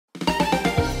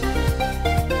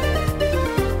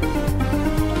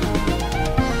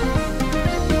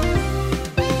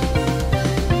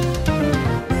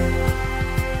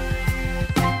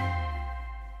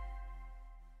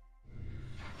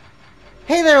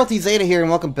Hey there, LT Zeta here, and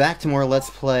welcome back to more Let's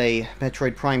Play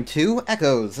Metroid Prime 2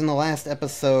 Echoes. In the last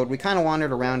episode, we kind of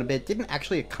wandered around a bit, didn't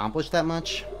actually accomplish that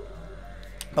much.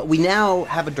 But we now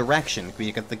have a direction,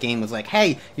 because the game was like,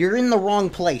 hey, you're in the wrong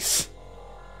place.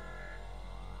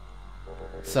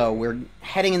 So we're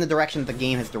heading in the direction that the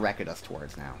game has directed us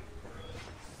towards now.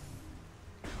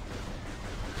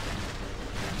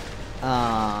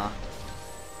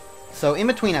 So in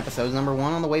between episodes, number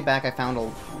one, on the way back, I found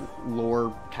a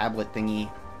lore tablet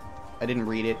thingy. I didn't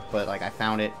read it, but like I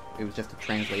found it. It was just a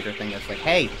translator thing that's like,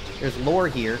 hey, there's lore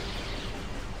here.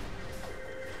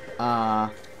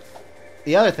 The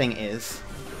other thing is,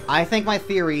 I think my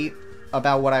theory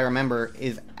about what I remember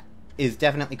is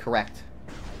definitely correct.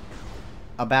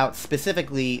 About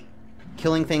specifically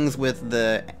killing things with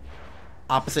the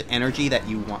opposite energy that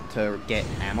you want to get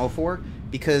ammo for.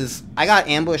 Because I got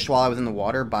ambushed while I was in the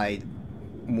water by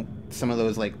some of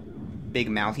those, like, big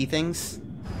mouthy things.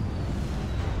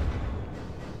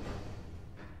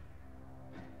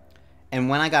 And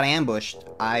when I got ambushed,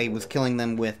 I was killing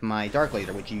them with my Dark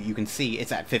Laser, which you can see,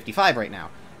 it's at 55 right now.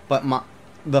 But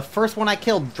the first one I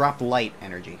killed dropped light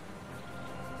energy.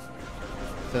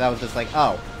 So that was just like,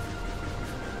 oh.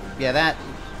 Yeah, that...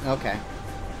 okay.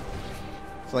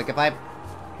 So, like, if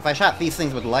I shot these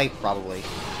things with light, probably...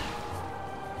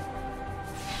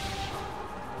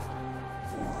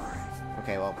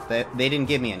 okay, well, they didn't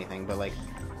give me anything, but, like,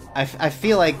 I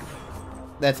feel like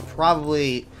that's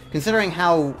probably... considering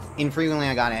how infrequently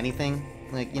I got anything,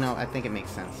 like, you know, I think it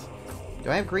makes sense. Do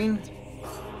I have green?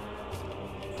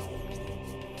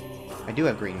 I do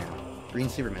have green now.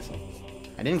 Green's super missing.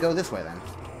 I didn't go this way, then.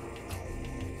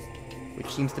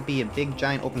 Which seems to be a big,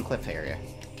 giant, open cliff area.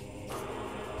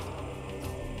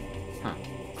 Huh.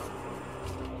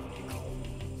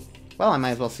 Well, I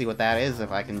might as well see what that is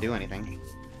if I can do anything.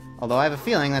 Although I have a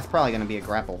feeling that's probably going to be a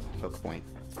grapple hook point.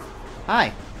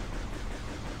 Hi!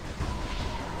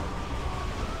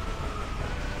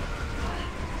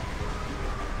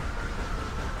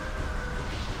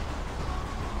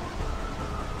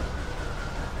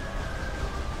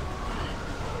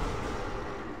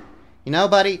 You know,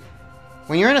 buddy,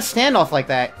 when you're in a standoff like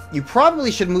that, you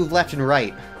probably should move left and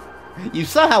right. You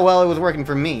saw how well it was working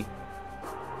for me.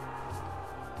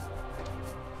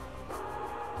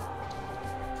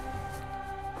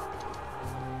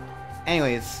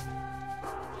 Anyways.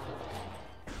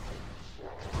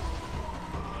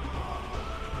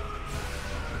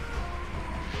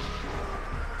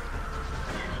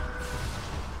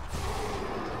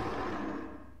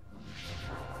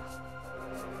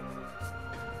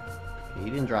 He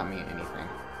didn't drop me anything.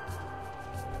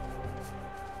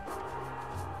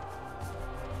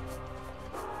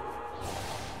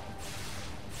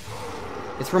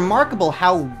 It's remarkable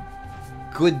how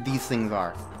good these things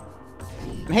are.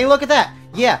 Hey, look at that!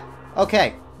 Yeah,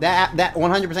 okay. That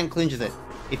 100% clinches it.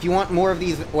 If you want more of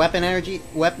these weapon energy,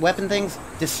 weapon things,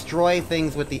 destroy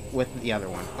things with the other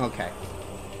one. Okay.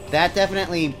 That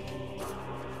definitely...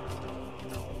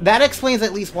 that explains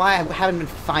at least why I haven't been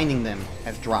finding them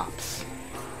as drops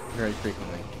very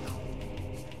frequently.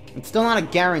 It's still not a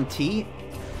guarantee,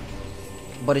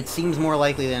 but it seems more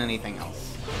likely than anything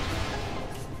else.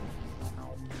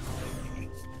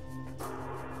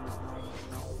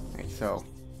 Alright, so...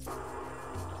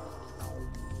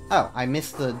 oh, I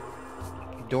missed the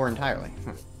door entirely.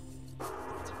 Huh.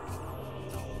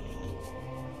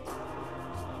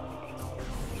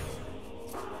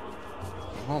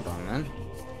 Hold on, then.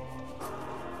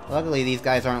 Luckily, these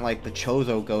guys aren't like the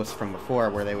Chozo ghosts from before,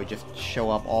 where they would just show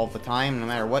up all the time, no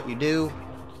matter what you do.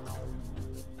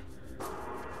 I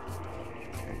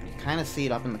can kind of see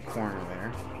it up in the corner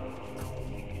there.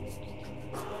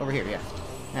 Over here, yeah.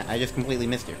 Yeah, I just completely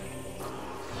missed you.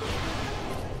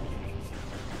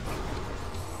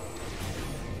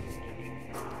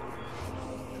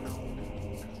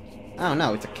 Oh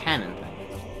no, it's a cannon thing.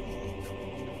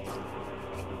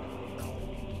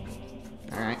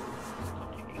 Alright.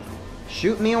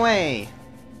 Shoot me away!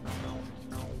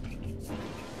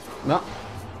 No.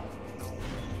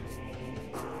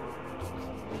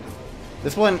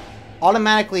 This one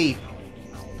automatically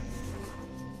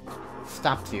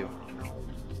stops you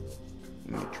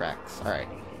in your tracks. Alright.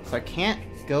 So I can't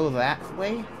go that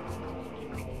way.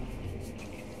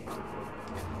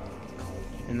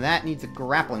 And that needs a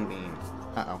grappling beam.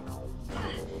 Uh-oh.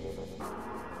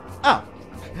 Oh!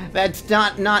 That's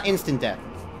not instant death.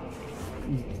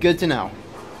 Good to know.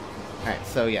 Alright,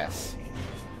 so yes.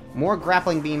 More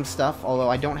grappling beam stuff, although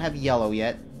I don't have yellow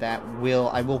yet. I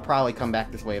will probably come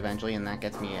back this way eventually, and that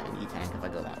gets me an E-tank if I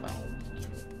go that way.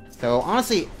 So,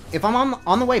 honestly, if I'm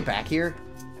on the way back here,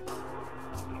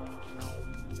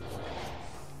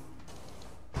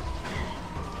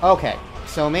 Okay,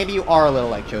 so maybe you are a little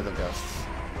like Chosen Ghosts.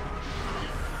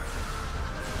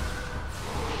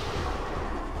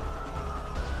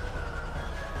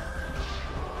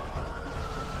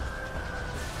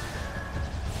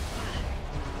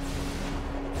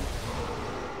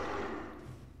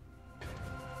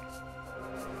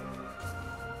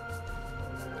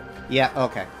 Yeah,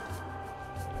 okay.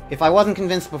 If I wasn't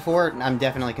convinced before, I'm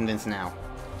definitely convinced now.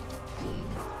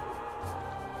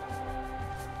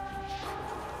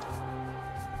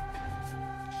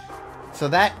 So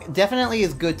that definitely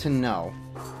is good to know.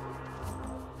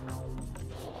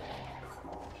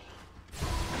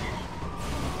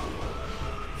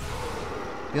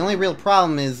 The only real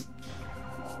problem is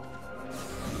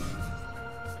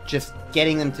just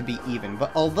getting them to be even.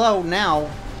 But although now,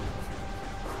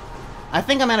 I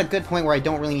think I'm at a good point where I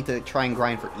don't really need to try and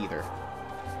grind for either.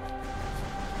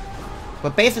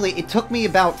 But basically, it took me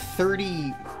about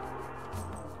 30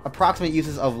 approximate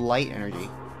uses of light energy.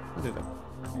 What is it?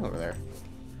 Over there.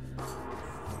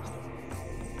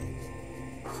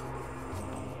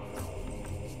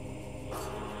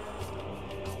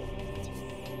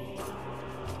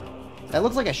 That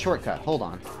looks like a shortcut. Hold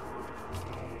on.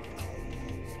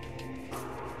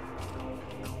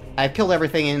 I've killed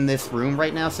everything in this room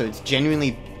right now, so it's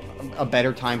genuinely a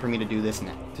better time for me to do this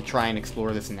now, to try and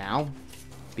explore this now.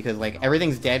 Because, like,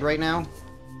 everything's dead right now.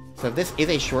 So if this is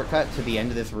a shortcut to the end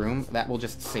of this room, that will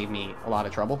just save me a lot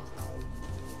of trouble.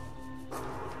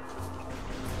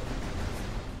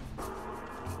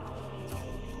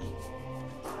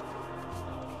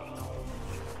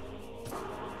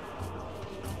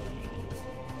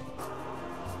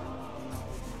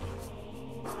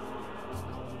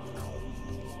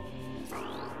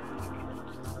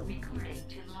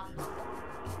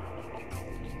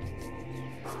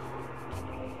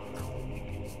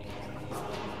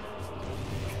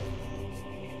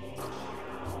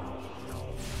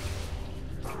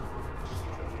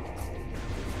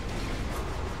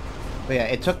 But yeah,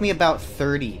 it took me about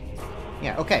 30.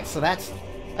 Yeah, okay, so that's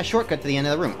a shortcut to the end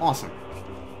of the room. Awesome.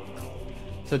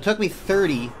 So it took me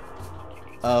 30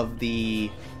 of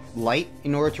the light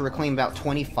in order to reclaim about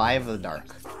 25 of the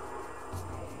dark.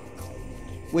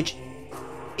 Which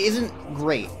isn't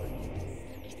great.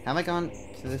 Have I gone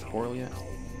to this portal yet?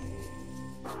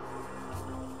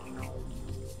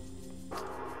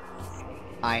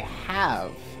 I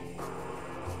have.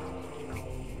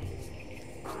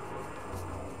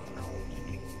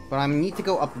 But I need to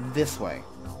go up this way,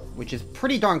 which is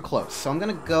pretty darn close. So I'm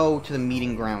gonna go to the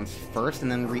meeting grounds first,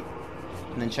 and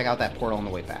then check out that portal on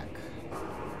the way back.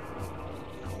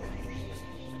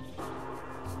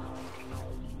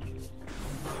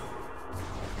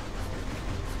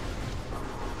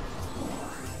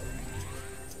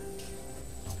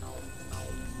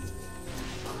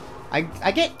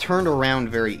 I get turned around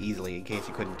very easily, in case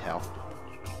you couldn't tell.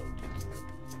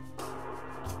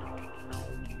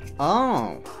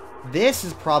 Oh, this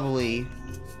is probably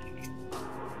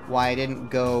why I didn't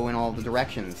go in all the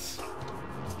directions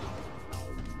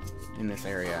in this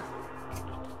area.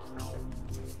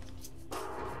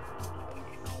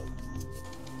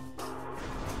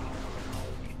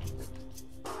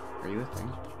 Are you a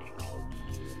thing?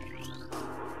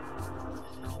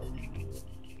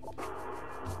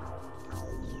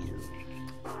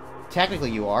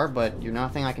 Technically you are, but you're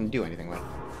nothing I can do anything with.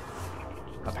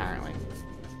 Apparently.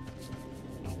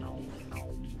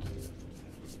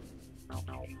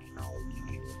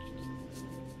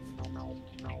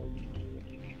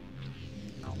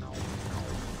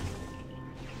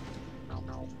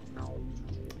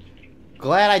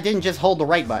 Glad I didn't just hold the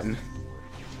right button.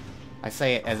 I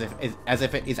say it as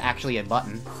if it is actually a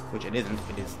button, which it isn't.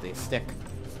 It is the stick.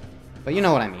 But you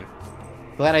know what I mean.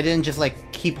 Glad I didn't just,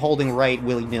 like, keep holding right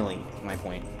willy-nilly, is my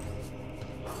point.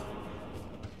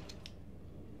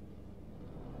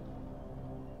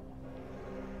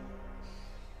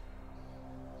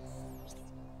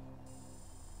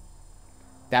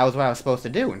 That was what I was supposed to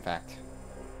do, in fact.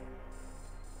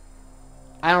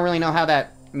 I don't really know how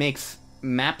that makes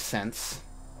map sense.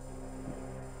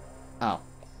 Oh.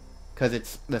 Because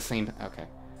it's the same... Okay.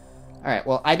 Alright,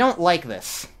 well, I don't like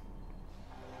this.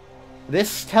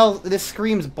 This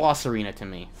screams boss arena to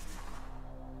me.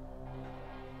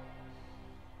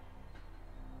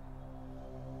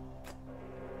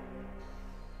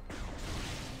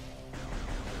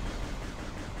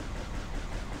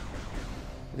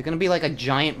 Is it gonna be like a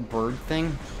giant bird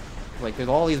thing? Like, there's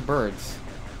all these birds.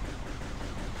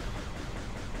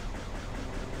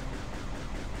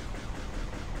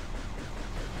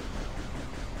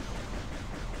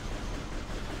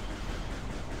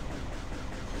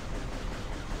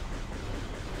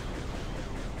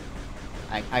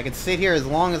 I could sit here as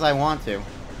long as I want to.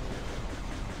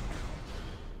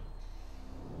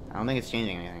 I don't think it's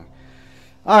changing anything.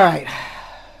 Alright.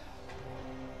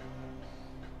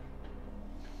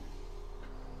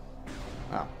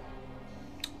 Oh.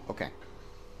 Okay.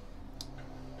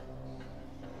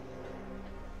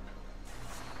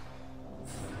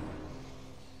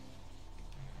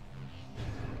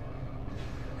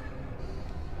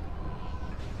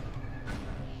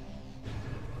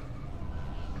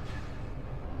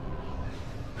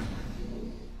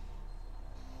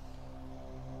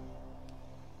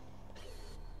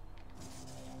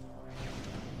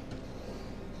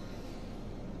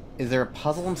 Is there a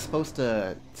puzzle I'm supposed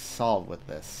to solve with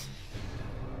this?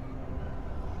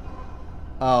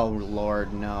 Oh,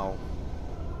 Lord, no.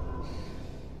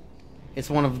 It's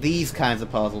one of these kinds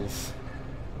of puzzles.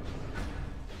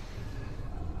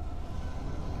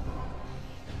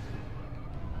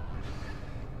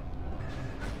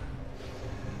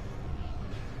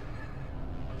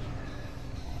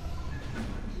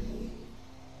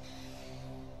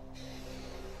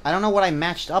 I don't know what I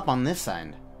matched up on this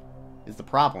end, is the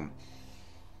problem.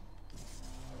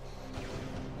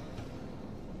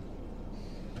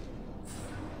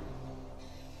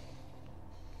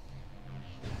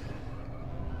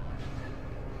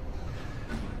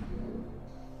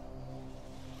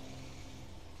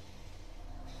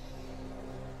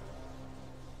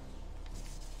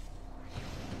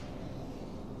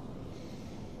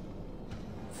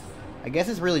 I guess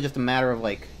it's really just a matter of,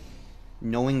 like,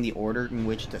 knowing the order in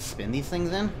which to spin these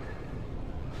things in.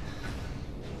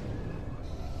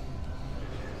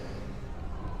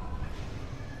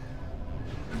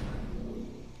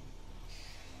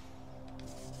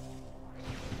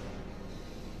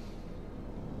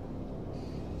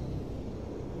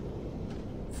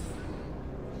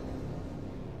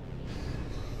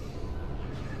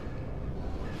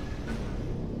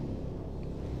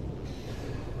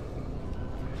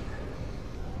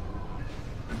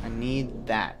 Need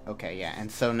that. Okay, yeah.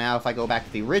 And so now if I go back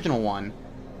to the original one,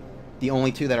 the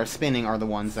only two that are spinning are the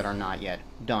ones that are not yet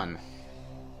done.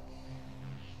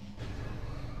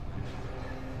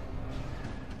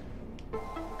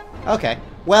 Okay.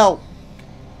 Well,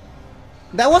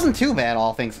 that wasn't too bad,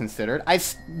 all things considered.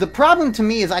 The problem to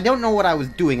me is I don't know what I was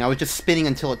doing. I was just spinning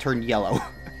until it turned yellow.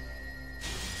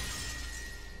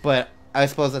 But I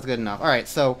suppose that's good enough. Alright,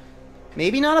 so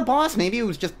maybe not a boss. Maybe it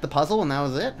was just the puzzle and that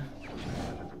was it.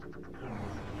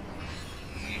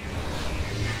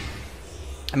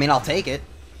 I mean, I'll take it.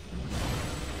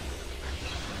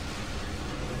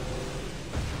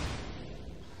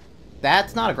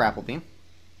 That's not a grapple beam.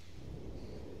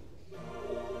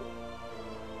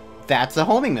 That's a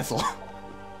homing missile.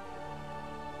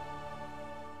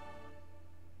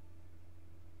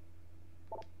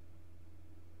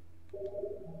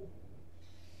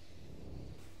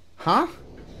 Huh?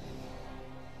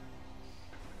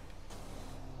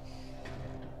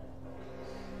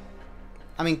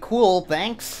 I mean, cool,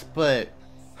 thanks, but...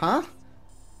 Huh?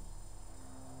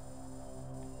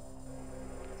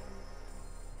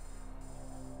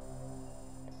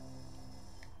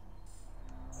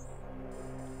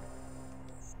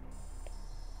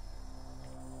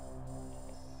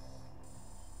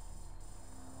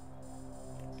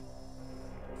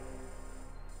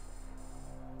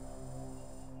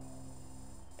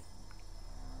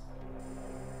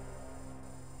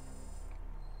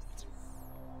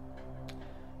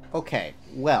 Okay,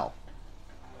 well.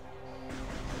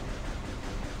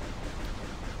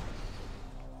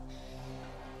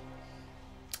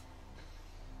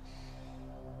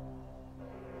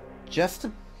 Just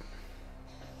to...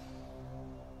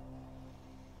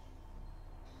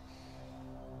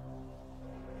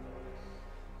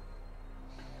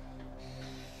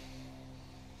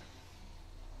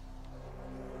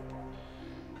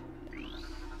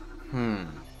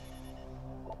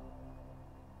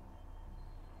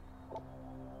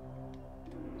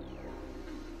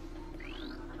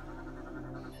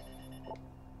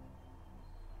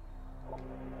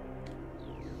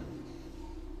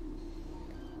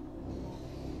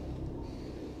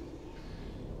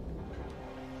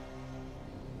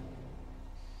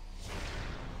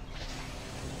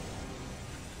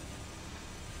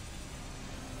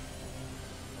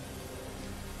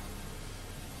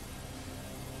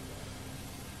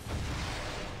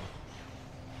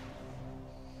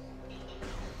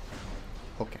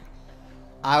 Okay.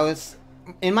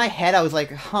 In my head, I was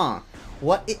like, huh,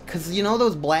 what, because you know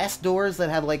those blast doors that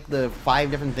have, like, the 5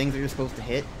 different things that you're supposed to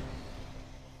hit?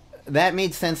 That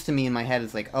made sense to me in my head.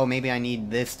 It's like, oh, maybe I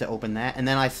need this to open that, and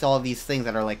then I saw these things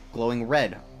that are, like, glowing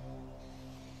red.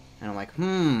 And I'm like,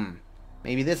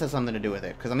 Maybe this has something to do with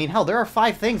it. Because, I mean, hell, there are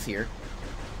 5 things here.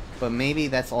 But maybe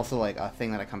that's also, like, a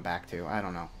thing that I come back to. I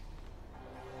don't know.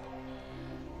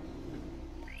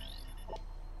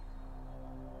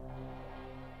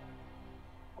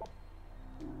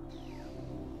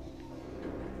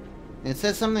 It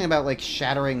says something about, like,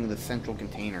 shattering the central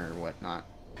container or whatnot.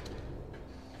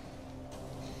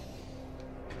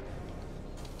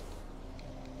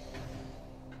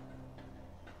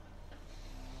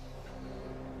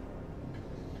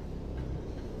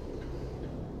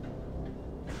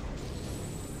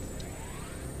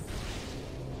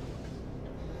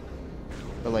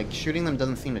 But, like, shooting them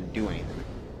doesn't seem to do anything.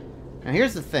 Now,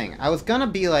 here's the thing. I was gonna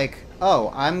be like,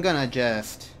 oh, I'm gonna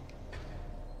just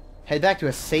head back to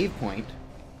a save point,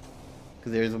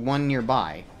 because there's one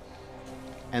nearby,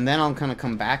 and then I'm gonna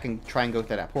come back and try and go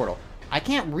through that portal. I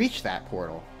can't reach that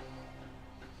portal.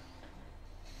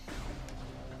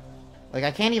 Like,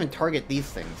 I can't even target these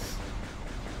things.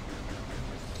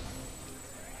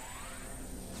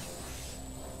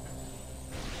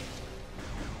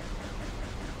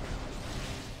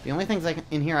 The only things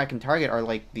in here I can target are,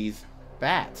 like, these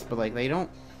bats, but, like, they don't...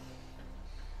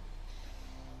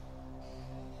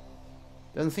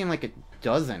 Doesn't seem like it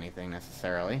does anything,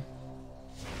 necessarily.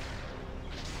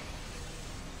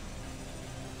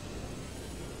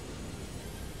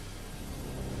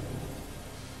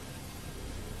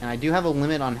 And I do have a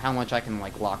limit on how much I can,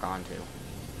 like, lock onto.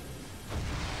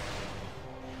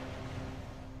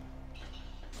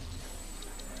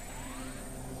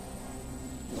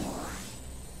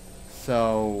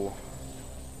 So...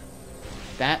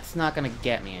 that's not gonna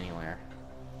get me anywhere.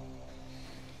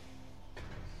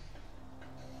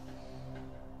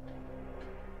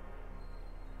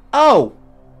 Oh!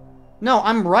 No,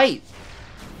 I'm right.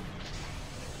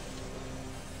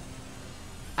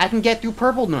 I can get through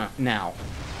purple now.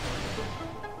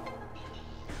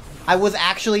 I was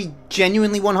actually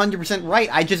genuinely 100% right.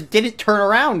 I just didn't turn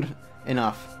around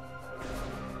enough.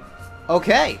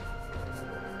 Okay.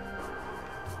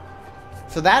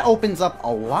 So that opens up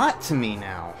a lot to me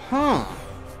now. Huh.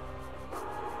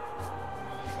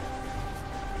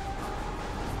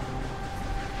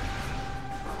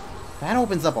 That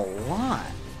opens up a lot.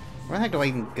 Where the heck do I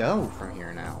even go from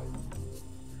here now?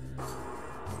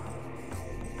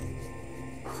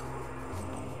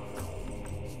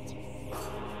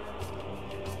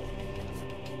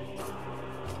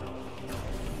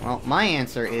 Well, my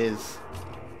answer is...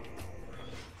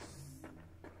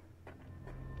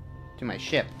 to my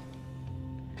ship.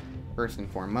 First and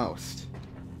foremost.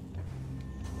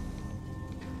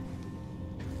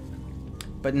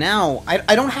 But now,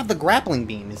 I don't have the grappling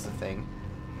beam is the thing.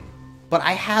 But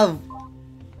I have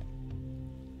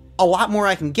a lot more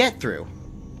I can get through.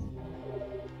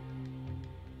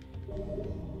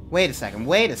 Wait a second,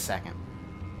 wait a second.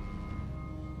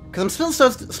 Because I'm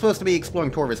still supposed to be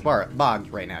exploring Torvis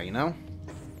Bog right now, you know?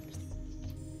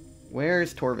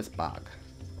 Where's Torvis Bog?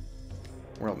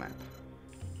 World map.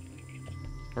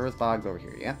 Torvis Bog's over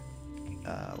here, yeah?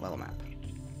 Level map.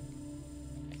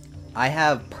 I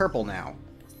have purple now.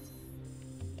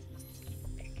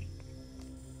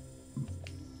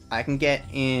 I can get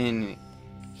in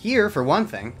here, for one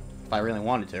thing, if I really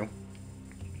wanted to.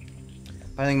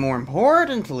 But I think more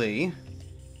importantly,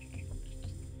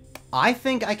 I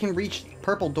think I can reach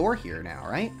purple door here now,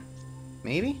 right?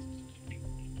 Maybe?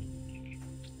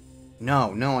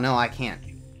 No, I can't.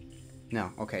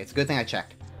 No, okay, it's a good thing I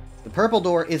checked. The purple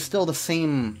door is still the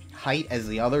same height as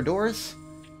the other doors.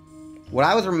 What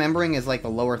I was remembering is, like, the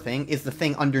lower thing is the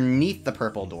thing underneath the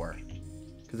purple door.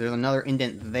 Because there's another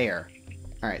indent there.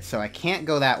 Alright, so I can't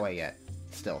go that way yet.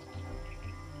 Still.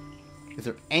 Is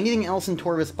there anything else in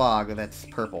Torvis Bog that's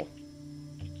purple?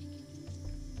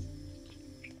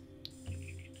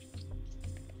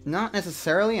 Not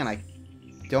necessarily, and I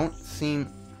don't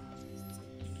seem...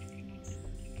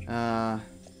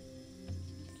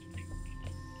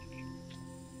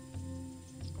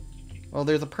 Well,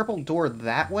 there's a purple door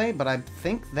that way, but I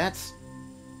think that's...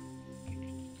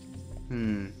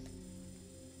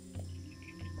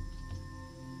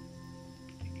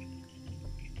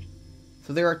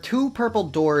 So there are 2 purple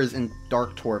doors in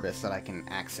Dark Torvis that I can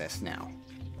access now.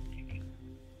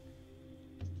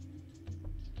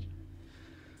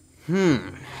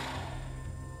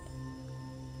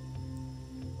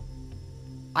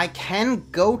 I can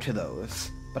go to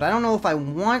those, but I don't know if I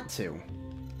want to.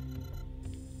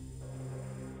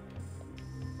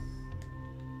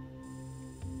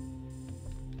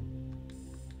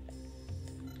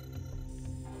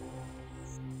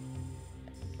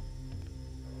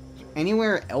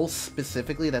 Anywhere else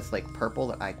specifically that's like purple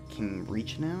that I can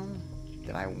reach now?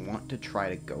 That I want to try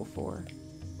to go for?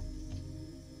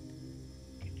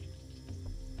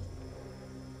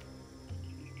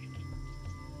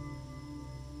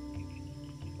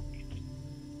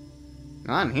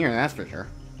 Not in here, that's for sure.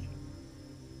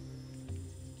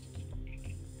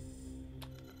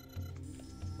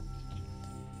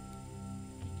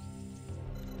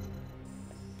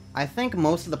 I think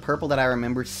most of the purple that I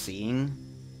remember seeing...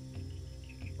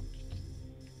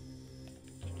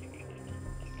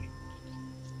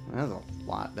 There's a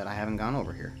lot that I haven't gone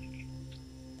over here.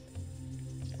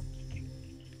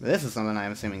 But this is something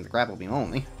I'm assuming the grapple beam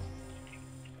only.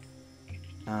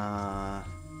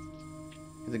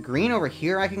 Is the green over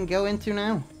here I can go into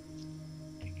now?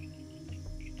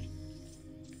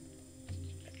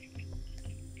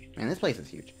 Man, this place is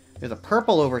huge. There's a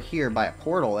purple over here by a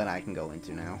portal that I can go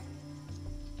into now.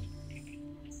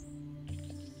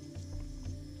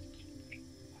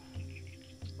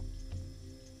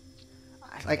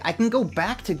 Like, I can go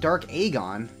back to Dark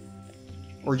Agon.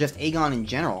 Or just Agon in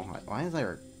general. Why is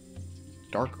there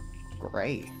dark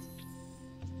gray?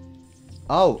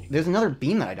 Oh, there's another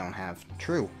beam that I don't have.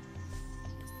 True.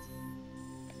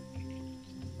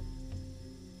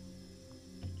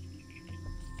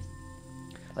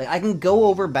 Like, I can go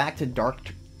over back to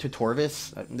to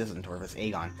Torvis. This isn't Torvis,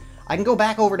 Agon. I can go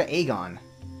back over to Agon.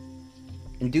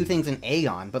 And do things in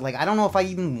Agon. But, like, I don't know if I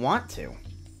even want to.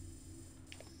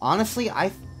 Honestly, I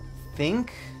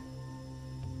think...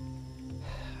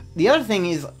 The other thing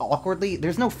is, awkwardly,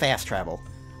 there's no fast travel.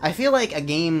 I feel like a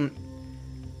game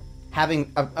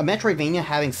having... A Metroidvania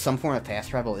having some form of fast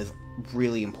travel is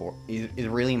really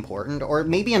important. Or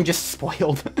maybe I'm just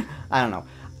spoiled. I don't know.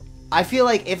 I feel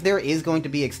like if there is going to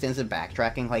be extensive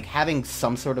backtracking, like, having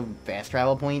some sort of fast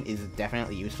travel point is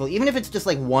definitely useful. Even if it's just,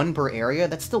 like, one per area,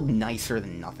 that's still nicer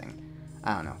than nothing.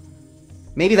 I don't know.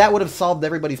 Maybe that would have solved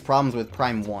everybody's problems with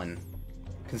Prime 1.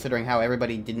 Considering how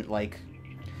everybody didn't like...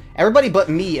 Everybody but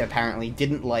me, apparently,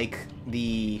 didn't like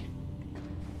the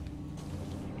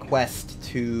quest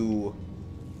to...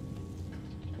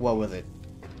 What was it?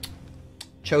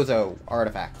 Chozo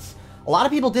artifacts. A lot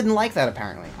of people didn't like that,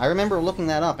 apparently. I remember looking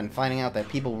that up and finding out that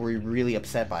people were really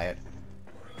upset by it.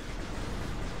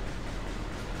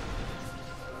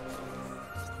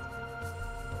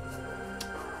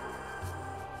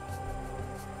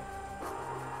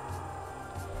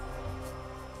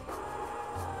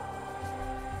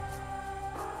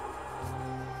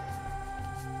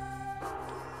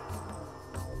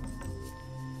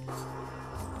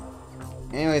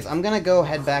 Anyways, I'm gonna go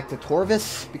head back to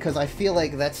Torvis, because I feel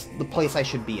like that's the place I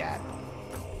should be at.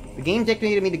 The game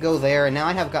dictated me to go there, and now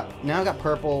I've got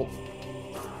purple,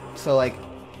 so, like,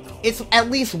 it's at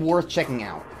least worth checking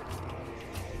out.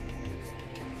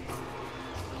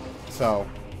 So,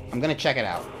 I'm gonna check it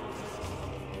out.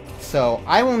 So,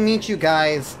 I will meet you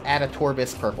guys at a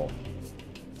Torvis purple.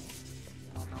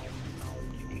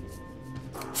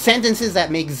 Sentences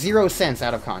that make 0 sense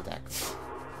out of context.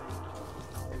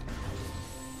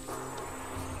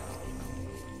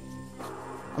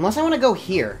 Unless I want to go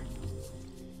here.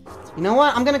 You know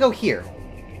what? I'm gonna go here.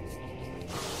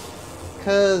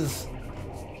 Because...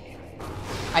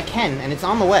 I can, and it's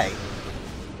on the way.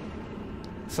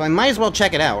 So I might as well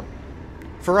check it out.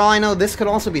 For all I know, this could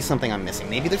also be something I'm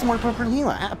missing. Maybe there's more purple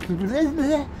Leela. I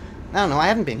don't know, I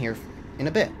haven't been here in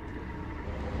a bit.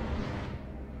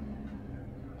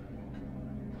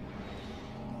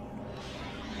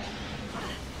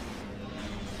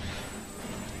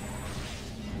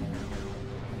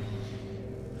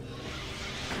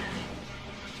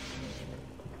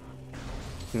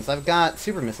 Since I've got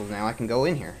super missiles now, I can go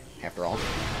in here, after all.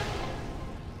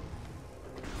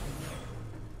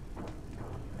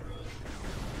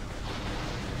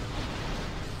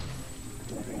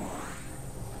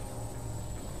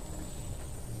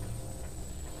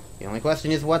 The only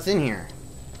question is, what's in here?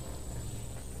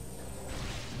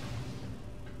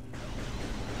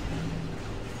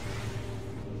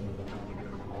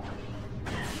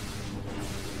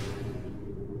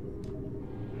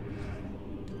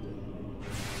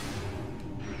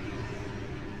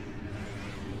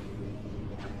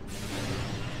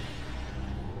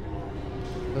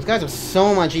 Those guys are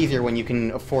so much easier when you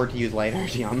can afford to use light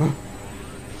energy on them.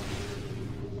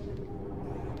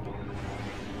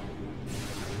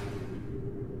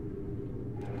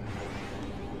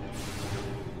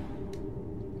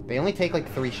 They only take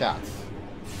like 3 shots.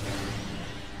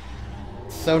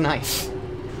 So nice.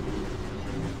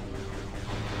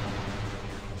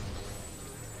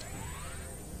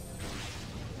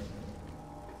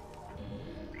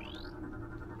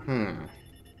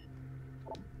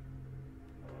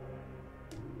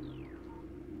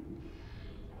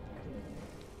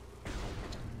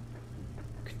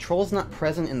 Control's not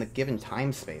present in the given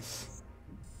time space.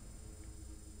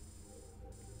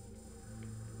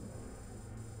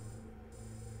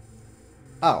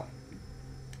 Oh.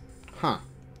 Huh.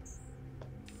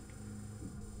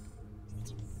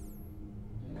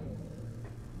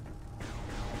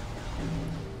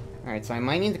 Alright, so I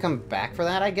might need to come back for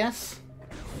that, I guess?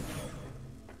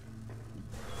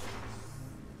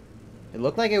 It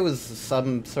looked like it was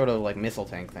some sort of, like, missile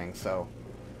tank thing, so...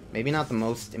 maybe not the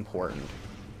most important.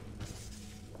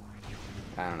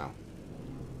 I don't know.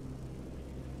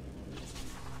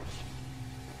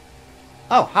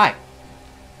 Oh, hi!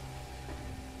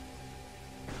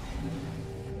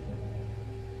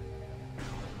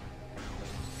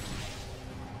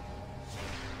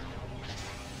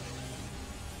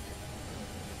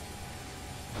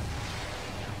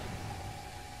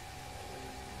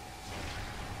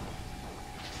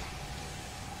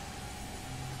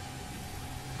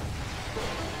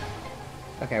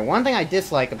 Okay, one thing I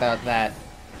dislike about that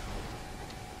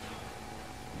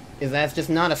is that it's just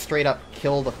not a straight-up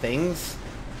kill the things.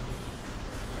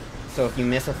 So if you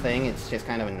miss a thing, it's just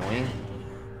kind of annoying.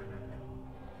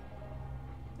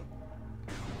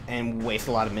 And waste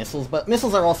a lot of missiles, but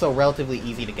missiles are also relatively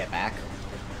easy to get back.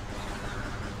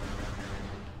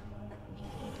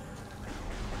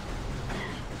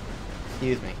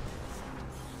 Excuse me.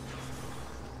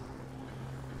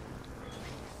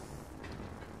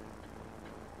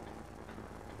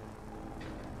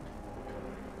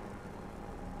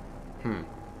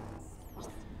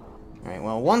 Alright,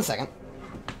 well, 1 second.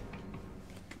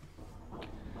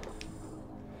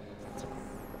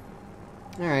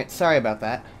 Alright, sorry about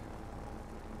that.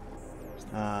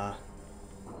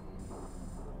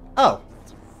 Oh!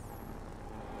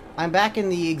 I'm back in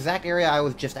the exact area I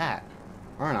was just at,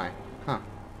 aren't I? Huh.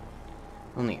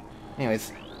 Well, neat.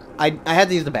 Anyways, I had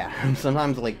to use the bathroom.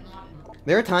 Sometimes, like,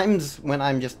 there are times when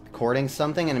I'm just recording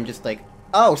something and I'm just like,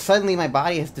 oh, suddenly my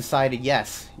body has decided,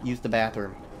 yes, use the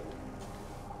bathroom.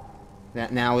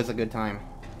 That now is a good time.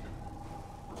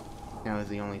 Now is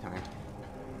the only time.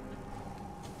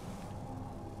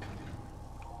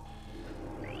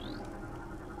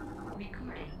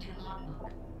 Recording to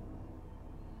logbook.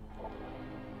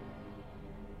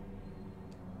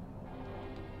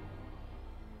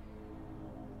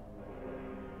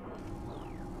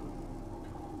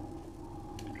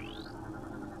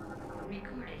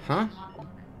 Recording Huh? to logbook.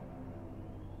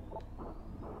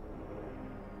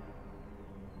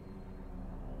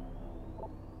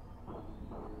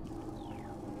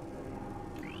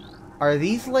 Are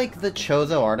these, like, the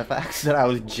Chozo artifacts that I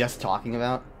was just talking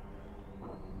about?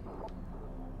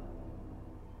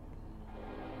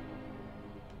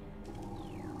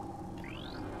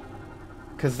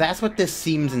 Because that's what this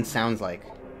seems and sounds like.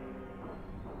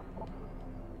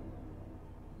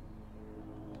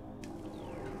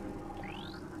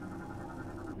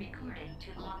 Recording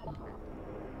to logbook.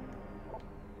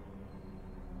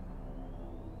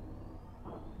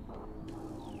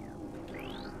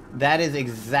 That is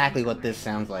exactly what this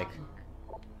sounds like.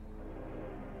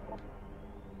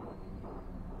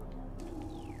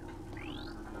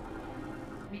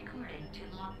 Recording to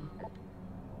logbook.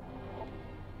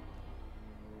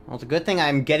 Well, it's a good thing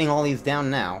I'm getting all these down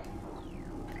now.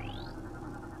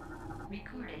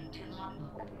 Recording to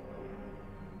logbook.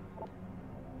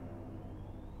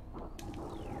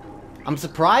 I'm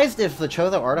surprised if the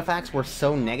Chozo artifacts were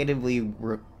so negatively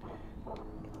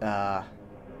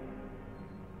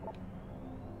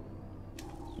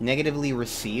negatively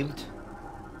received.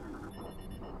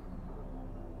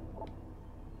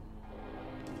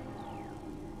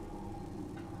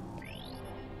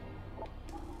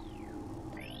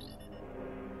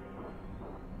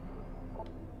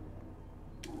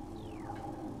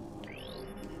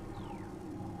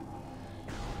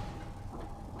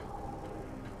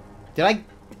 Did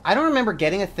I don't remember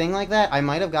getting a thing like that. I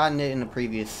might have gotten it in a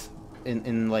previous in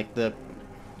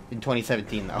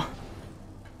 2017 though.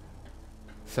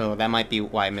 So that might be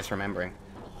why I'm misremembering.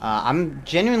 I'm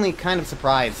genuinely kind of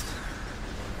surprised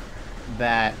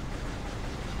that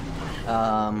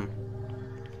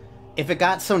if it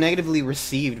got so negatively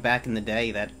received back in the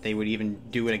day that they would even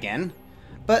do it again.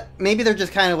 But maybe they're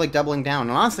just kind of like doubling down.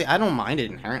 And honestly, I don't mind it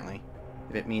inherently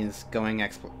if it means going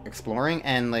exploring,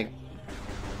 and like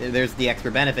there's the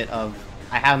extra benefit of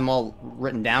I have them all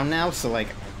written down now, so like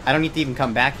I don't need to even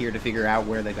come back here to figure out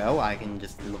where to go. I can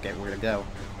just look at where to go.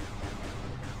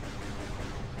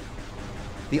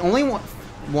 The only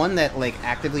one that like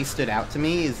actively stood out to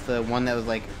me is the one that was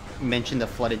like mentioned the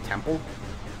flooded temple.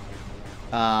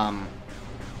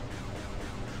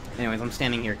 Anyways, I'm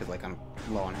standing here because like I'm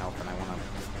low on health and I want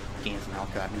to gain some health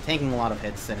because I've been taking a lot of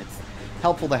hits and it's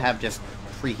helpful to have just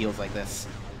free heals like this.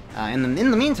 And then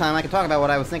in the meantime, I can talk about what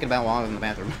I was thinking about while I was in the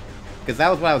bathroom. Because that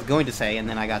was what I was going to say, and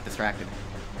then I got distracted.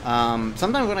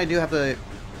 Sometimes when I do have to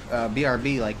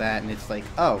BRB like that, and it's like,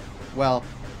 oh, well,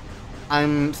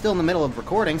 I'm still in the middle of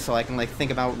recording, so I can, like,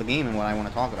 think about the game and what I want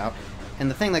to talk about. And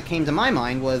the thing that came to my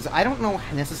mind was, I don't know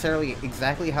necessarily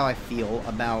exactly how I feel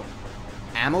about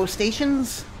ammo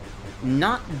stations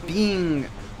not being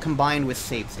combined with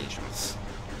save stations.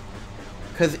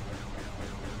 Because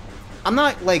I'm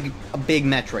not, like, a big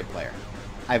Metroid player.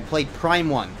 I've played Prime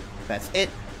 1. That's it.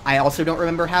 I also don't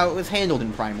remember how it was handled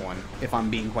in Prime 1, if I'm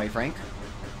being quite frank.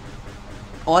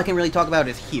 All I can really talk about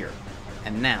is here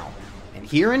and now. And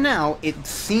here and now, it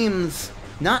seems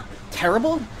not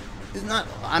terrible.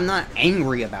 I'm not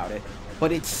angry about it,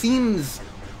 but it seems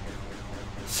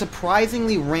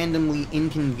surprisingly randomly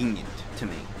inconvenient to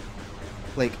me.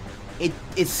 Like,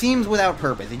 it seems without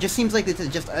purpose. It just seems like it's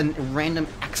just a random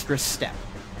extra step.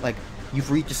 Like, you've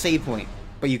reached a save point,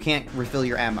 but you can't refill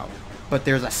your ammo. But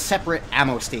there's a separate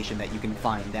ammo station that you can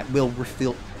find that will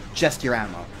refill just your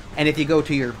ammo. And if you go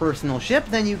to your personal ship,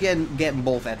 then you get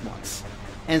both at once.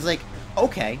 And it's like,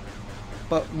 okay,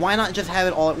 but why not just have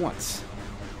it all at once?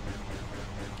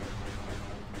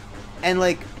 And,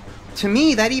 like, to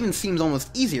me, that even seems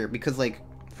almost easier, because, like,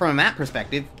 from a map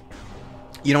perspective,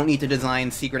 you don't need to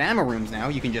design secret ammo rooms now.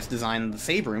 You can just design the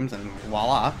save rooms, and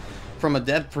voila. From a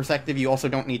dev perspective, you also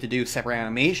don't need to do separate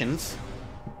animations.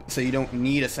 So you don't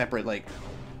need a separate, like,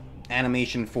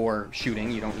 animation for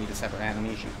shooting. You don't need a separate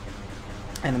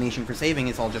animation for saving.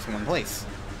 It's all just in one place.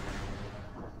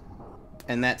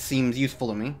 And that seems useful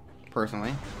to me,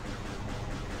 personally.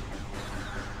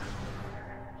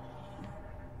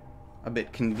 A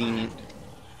bit convenient,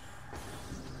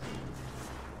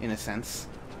 in a sense.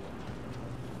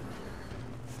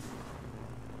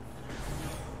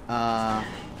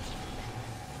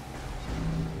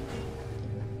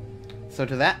 So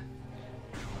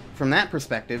from that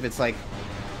perspective, it's like,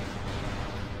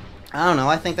 I don't know,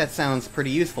 I think that sounds pretty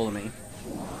useful to me.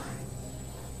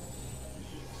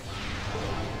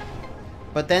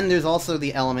 But then there's also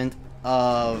the element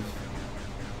of,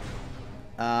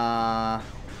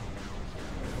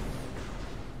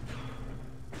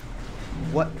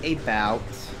 what about...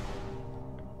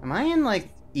 Am I in, like,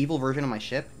 evil version of my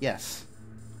ship? Yes.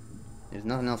 There's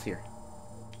nothing else here.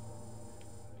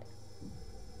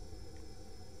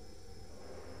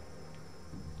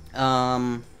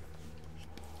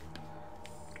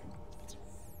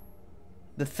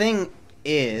 The thing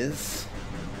is...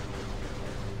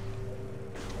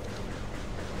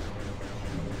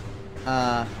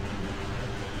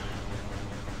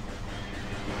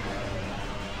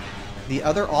 the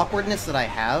other awkwardness that I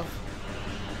have,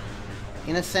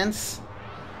 in a sense,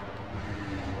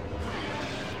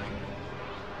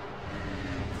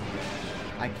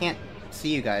 I can't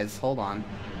see you guys, hold on.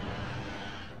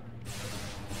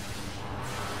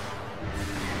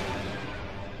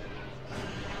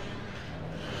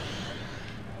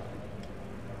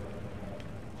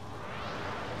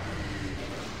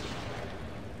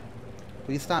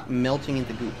 Please stop melting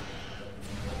into goop.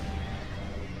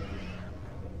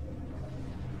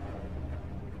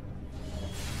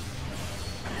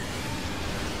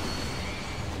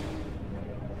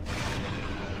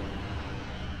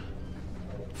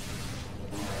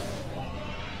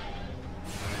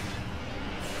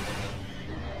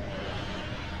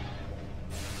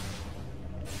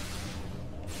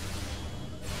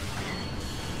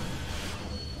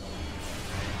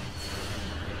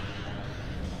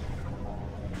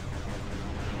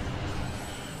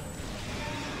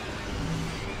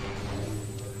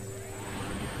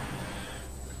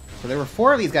 So there were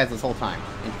 4 of these guys this whole time.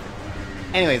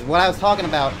 Anyways, what I was talking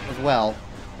about as well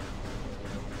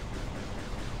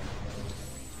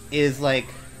is, like...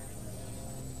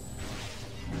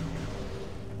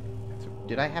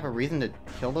 Did I have a reason to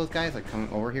kill those guys, like,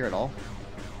 coming over here at all?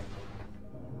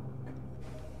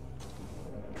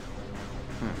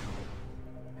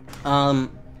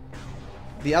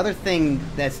 The other thing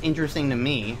that's interesting to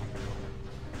me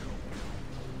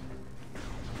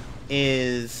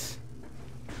is...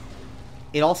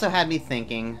 It also had me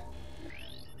thinking...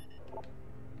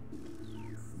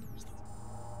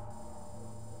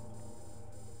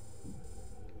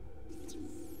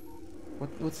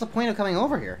 What's the point of coming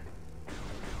over here?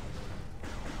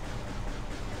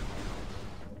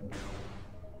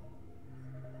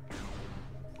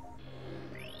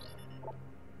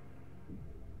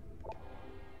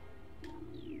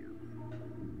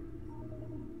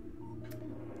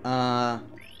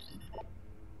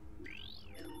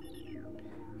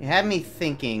 It had me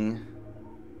thinking...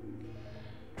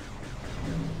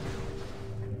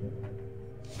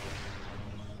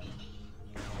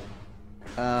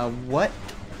 what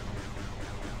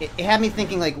it had me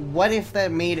thinking, like, what if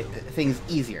that made things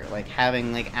easier? Like,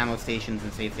 having, like, ammo stations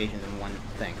and save stations in one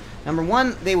thing. Number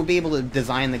one, they would be able to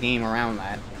design the game around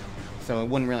that. So it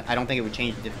wouldn't really... I don't think it would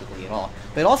change the difficulty at all.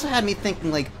 But it also had me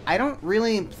thinking, like, I don't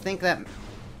really think that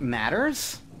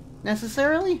matters,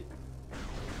 necessarily.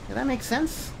 Does that make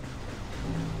sense?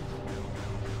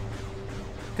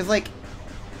 Because, like...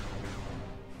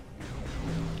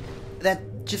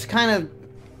 that just kind of...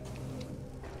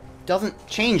 doesn't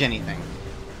change anything.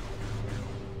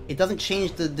 It doesn't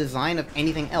change the design of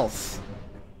anything else.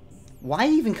 Why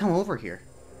even come over here?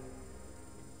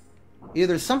 Either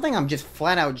there's something I'm just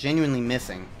flat out genuinely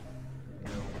missing,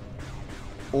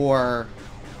 or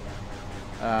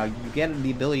you get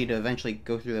the ability to eventually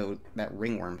go through that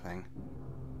ringworm thing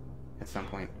at some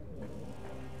point.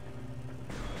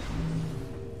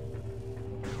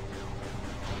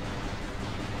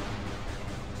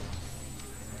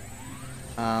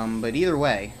 But either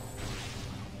way...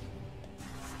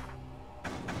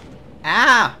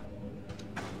 Ah!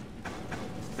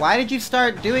 Why did you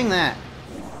start doing that?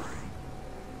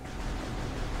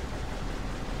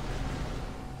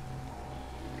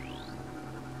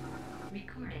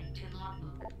 Recording to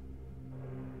logbook.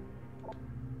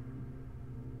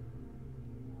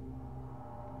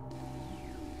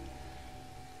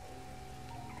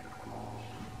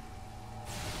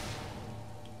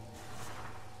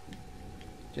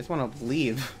 Just want to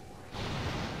leave.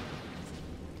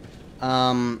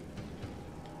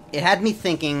 It had me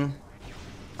thinking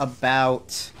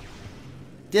about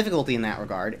difficulty in that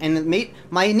regard, and it made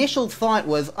my initial thought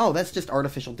was, oh, that's just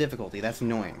artificial difficulty, that's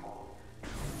annoying.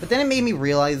 But then it made me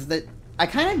realize that I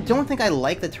kind of don't think I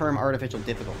like the term artificial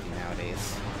difficulty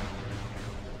nowadays.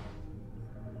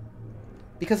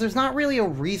 Because there's not really a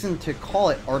reason to call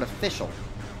it artificial.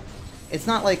 It's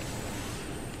not like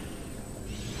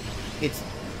it's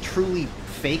truly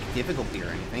fake difficulty or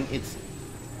anything. It's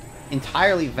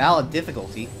entirely valid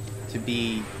difficulty to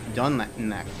be done in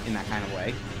that kind of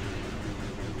way.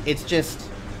 It's just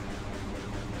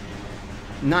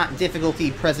not difficulty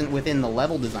present within the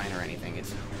level design or anything.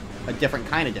 It's a different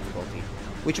kind of difficulty,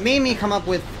 which made me come up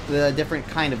with the different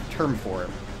kind of term for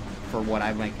what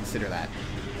I might consider that.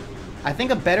 I think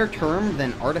a better term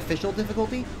than artificial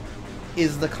difficulty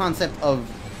is the concept of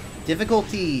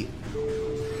difficulty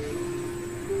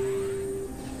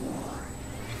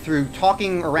through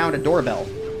talking around a doorbell.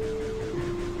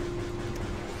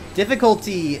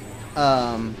 Difficulty,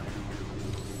 I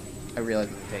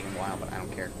realize it's taking a while, but I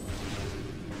don't care.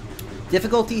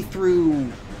 Difficulty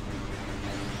through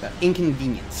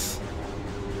inconvenience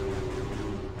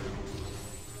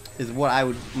is what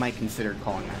I might consider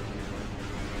calling that.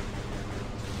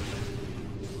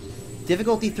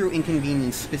 Difficulty through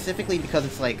inconvenience, specifically because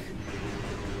it's like...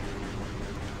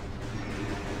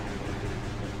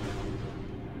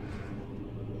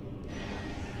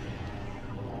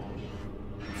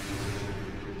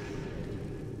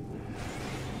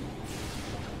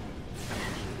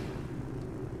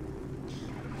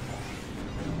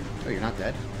 Oh, you're not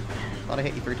dead? Thought I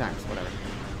hit you 3 times. Whatever.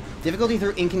 Difficulty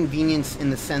through inconvenience in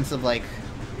the sense of, like...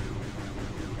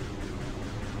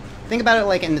 Think about it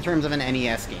like in the terms of an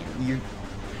NES game.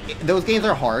 Those games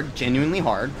are hard, genuinely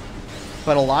hard,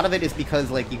 but a lot of it is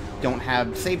because, like, you don't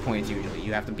have save points usually.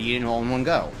 You have to beat it all in one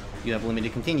go. You have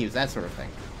limited continues, that sort of thing.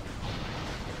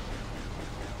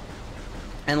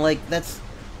 And, like, that's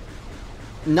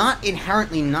not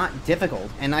inherently not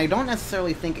difficult, and I don't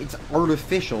necessarily think it's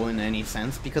artificial in any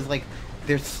sense, because, like,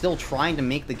 they're still trying to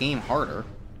make the game harder.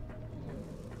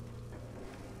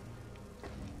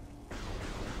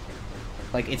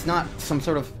 Like, it's not some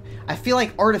sort of... I feel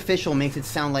like artificial makes it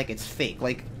sound like it's fake.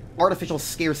 Like, artificial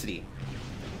scarcity.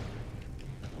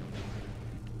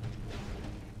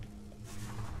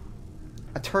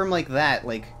 A term like that,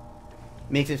 like,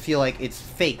 makes it feel like it's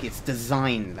fake. It's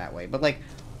designed that way. But, like,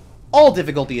 all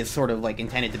difficulty is sort of, like,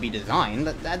 intended to be designed.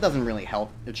 That doesn't really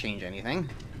help to change anything.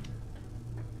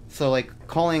 So, like,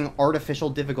 calling artificial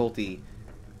difficulty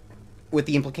with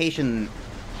the implication...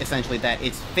 essentially that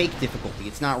it's fake difficulty,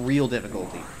 it's not real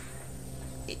difficulty.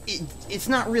 It's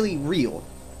not really real.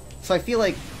 So I feel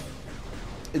like...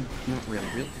 not really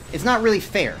real. It's not really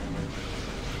fair.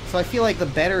 So I feel like the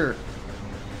better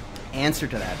answer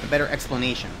to that, the better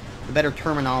explanation, the better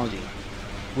terminology,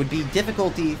 would be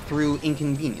difficulty through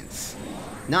inconvenience.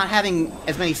 Not having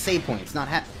as many save points, not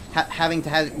having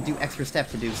to do extra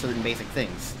steps to do certain basic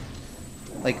things.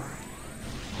 Like,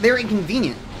 they're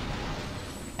inconvenient.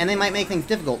 And they might make things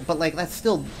difficult, but, like, that's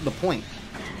still the point.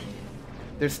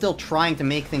 They're still trying to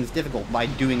make things difficult by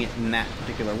doing it in that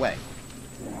particular way.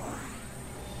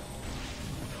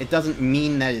 It doesn't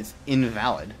mean that it's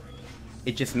invalid.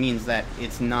 It just means that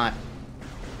it's not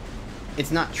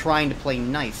trying to play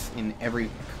nice in every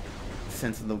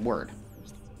sense of the word.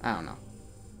 I don't know.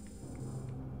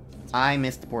 I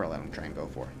missed the portal I'm trying to go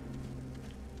for.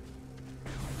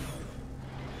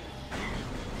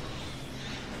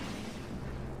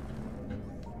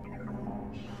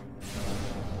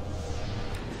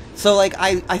 So, like,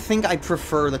 I think I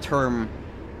prefer the term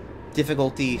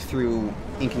difficulty through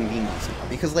inconvenience.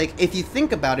 Because, like, if you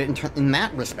think about it in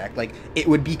that respect, like, it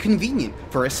would be convenient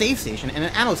for a save station and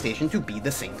an ammo station to be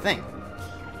the same thing.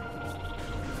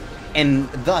 And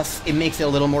thus, it makes it a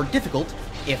little more difficult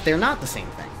if they're not the same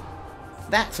thing.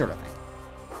 That sort of thing.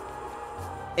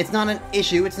 It's not an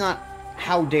issue, it's not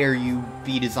how dare you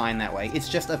be designed that way. It's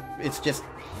just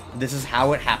this is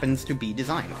how it happens to be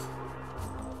designed.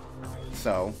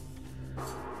 So,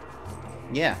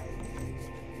 yeah.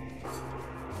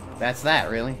 That's that,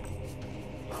 really.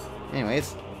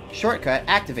 Anyways, shortcut,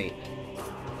 activate.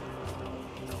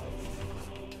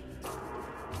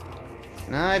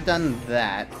 Now I've done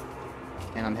that,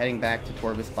 and I'm heading back to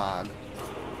Torvis Bog.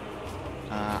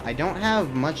 I don't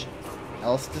have much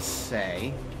else to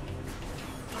say.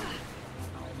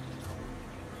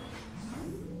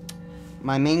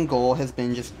 My main goal has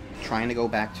been just trying to go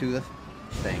back to the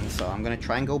thing, so I'm gonna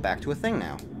try and go back to a thing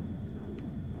now.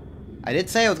 I did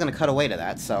say I was gonna cut away to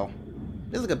that, so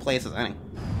this is a good place as any.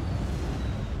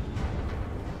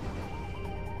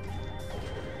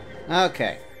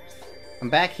 Okay. I'm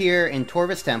back here in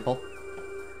Torvis Temple.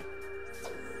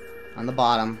 On the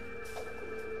bottom.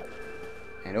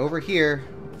 And over here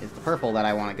is the purple that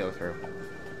I want to go through.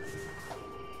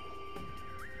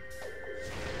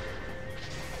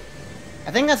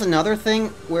 I think that's another thing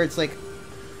where it's like,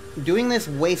 doing this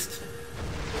wastes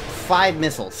 5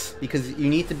 missiles, because you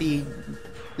need to be...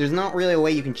 There's not really a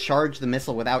way you can charge the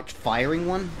missile without firing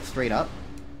one straight up.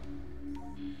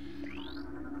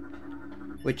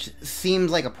 Which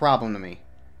seems like a problem to me.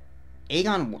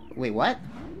 Aegon... Wait, what?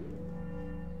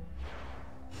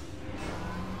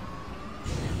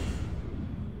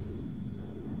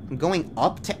 I'm going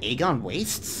up to Aegon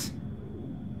Wastes?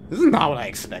 This is not what I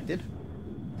expected.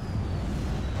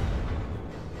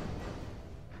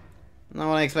 Not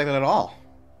what I expected at all.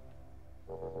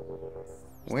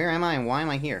 Where am I and why am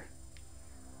I here?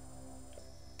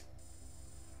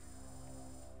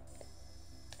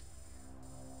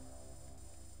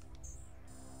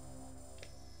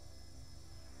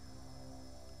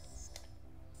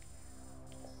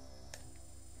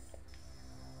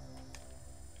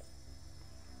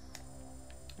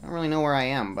 I don't really know where I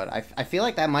am, but I feel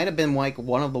like that might have been like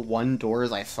one of the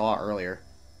doors I saw earlier.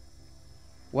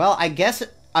 Well, I guess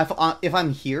if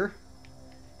I'm here...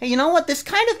 Hey, you know what? This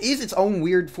kind of is its own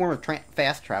weird form of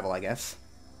fast travel, I guess.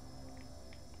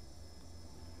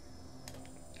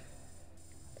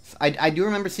 I do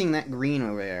remember seeing that green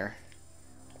over there.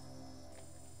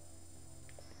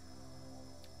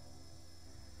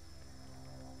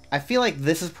 I feel like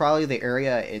this is probably the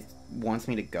area it wants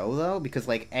me to go, though, because,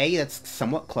 like, A, that's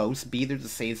somewhat close, B, there's a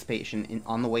save station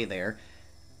on the way there,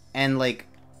 and, like,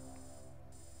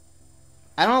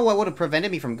 I don't know what would have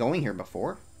prevented me from going here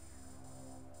before.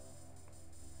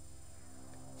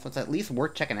 So it's at least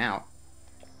worth checking out.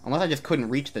 Unless I just couldn't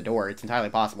reach the door, it's entirely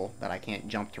possible that I can't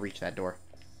jump to reach that door.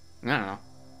 I don't know.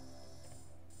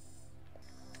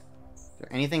 Is there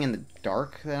anything in the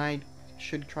dark that I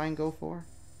should try and go for?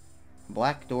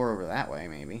 Black door over that way,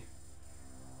 maybe.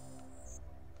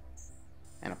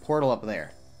 And a portal up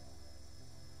there.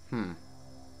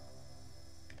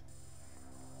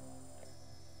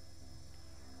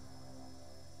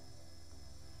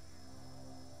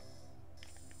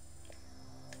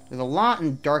 There's a lot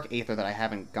in Dark Aether that I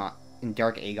haven't got... in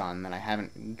Dark Aegon that I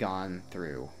haven't gone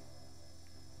through.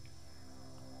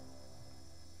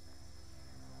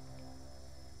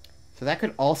 So that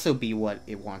could also be what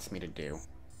it wants me to do.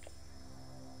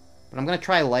 But I'm gonna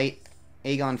try Light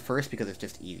Aegon first because it's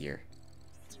just easier.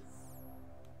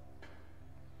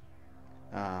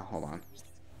 Hold on.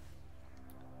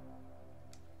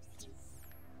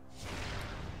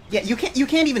 Yeah, you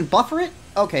can't even buffer it?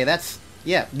 Okay, that's...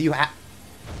 yeah, you have...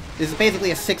 This is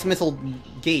basically a 6-missile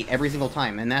gate every single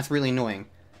time, and that's really annoying.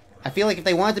 I feel like if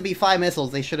they wanted to be 5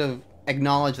 missiles, they should have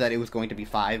acknowledged that it was going to be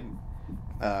 5.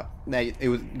 That it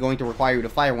was going to require you to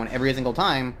fire one every single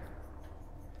time.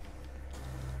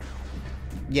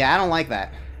 Yeah, I don't like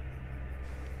that.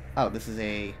 Oh, this is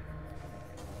a...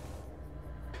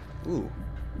 Ooh.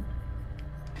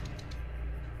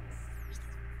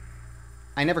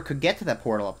 I never could get to that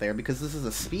portal up there because this is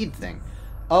a speed thing.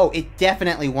 Oh, it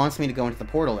definitely wants me to go into the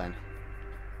portal then.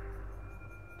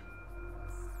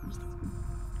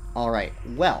 Alright,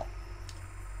 well.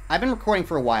 I've been recording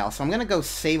for a while, so I'm gonna go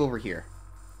save over here.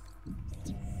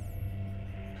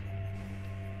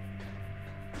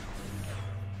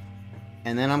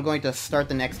 And then I'm going to start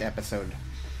the next episode.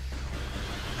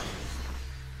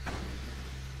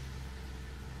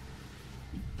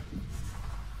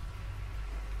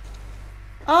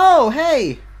 Oh,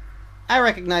 hey! I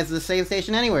recognize this save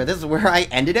station anywhere. This is where I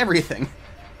ended everything.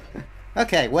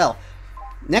 Okay, well,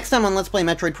 next time on Let's Play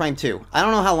Metroid Prime 2. I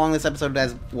don't know how long this episode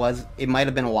was. It might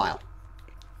have been a while.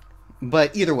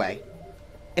 But either way,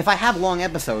 if I have long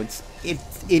episodes, it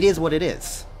is what it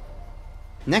is.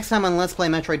 Next time on Let's Play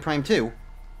Metroid Prime 2,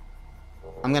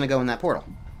 I'm gonna go in that portal.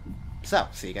 So,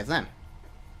 see you guys then.